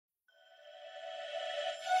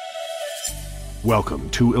Welcome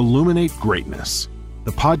to Illuminate Greatness,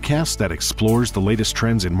 the podcast that explores the latest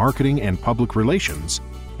trends in marketing and public relations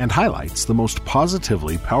and highlights the most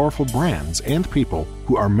positively powerful brands and people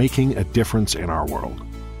who are making a difference in our world.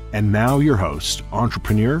 And now your host,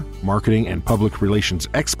 entrepreneur, marketing and public relations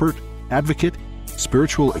expert, advocate,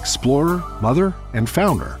 spiritual explorer, mother, and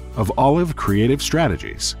founder of Olive Creative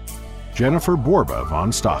Strategies, Jennifer Borba von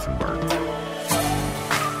Stauffenberg.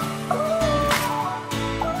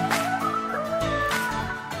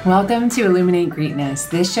 Welcome to Illuminate Greatness.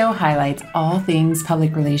 This show highlights all things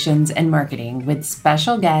public relations and marketing with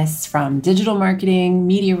special guests from digital marketing,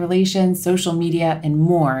 media relations, social media, and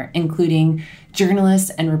more, including journalists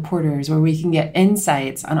and reporters, where we can get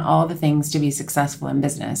insights on all the things to be successful in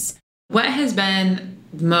business. What has been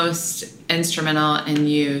most instrumental in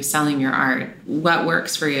you selling your art? What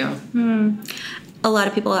works for you? A lot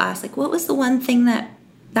of people ask, what was the one thing that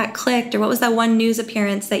clicked, or what was that one news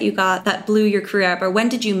appearance that you got that blew your career up, or when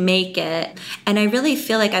did you make it? And I really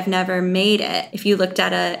feel like I've never made it. If you looked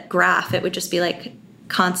at a graph, it would just be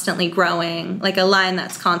constantly growing, like a line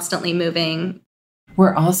that's constantly moving.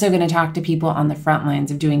 We're also going to talk to people on the front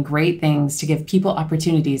lines of doing great things to give people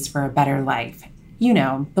opportunities for a better life. You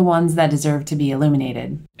know, the ones that deserve to be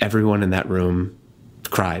illuminated. Everyone in that room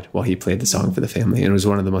cried while he played the song for the family. And it was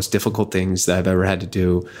one of the most difficult things that I've ever had to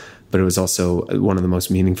do, but it was also one of the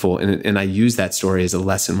most meaningful. And I use that story as a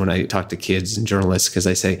lesson when I talk to kids and journalists, because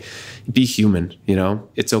I say, be human,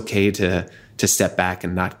 It's okay to step back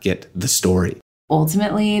and not get the story.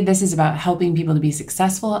 Ultimately, this is about helping people to be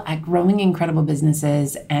successful at growing incredible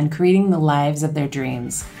businesses and creating the lives of their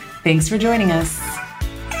dreams. Thanks for joining us.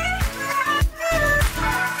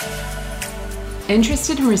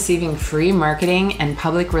 Interested in receiving free marketing and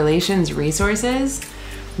public relations resources?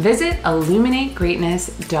 Visit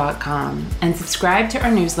illuminategreatness.com and subscribe to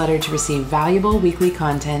our newsletter to receive valuable weekly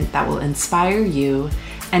content that will inspire you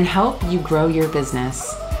and help you grow your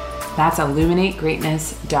business. That's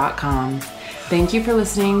illuminategreatness.com. Thank you for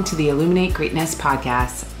listening to the Illuminate Greatness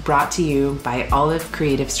podcast, brought to you by Olive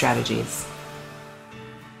Creative Strategies.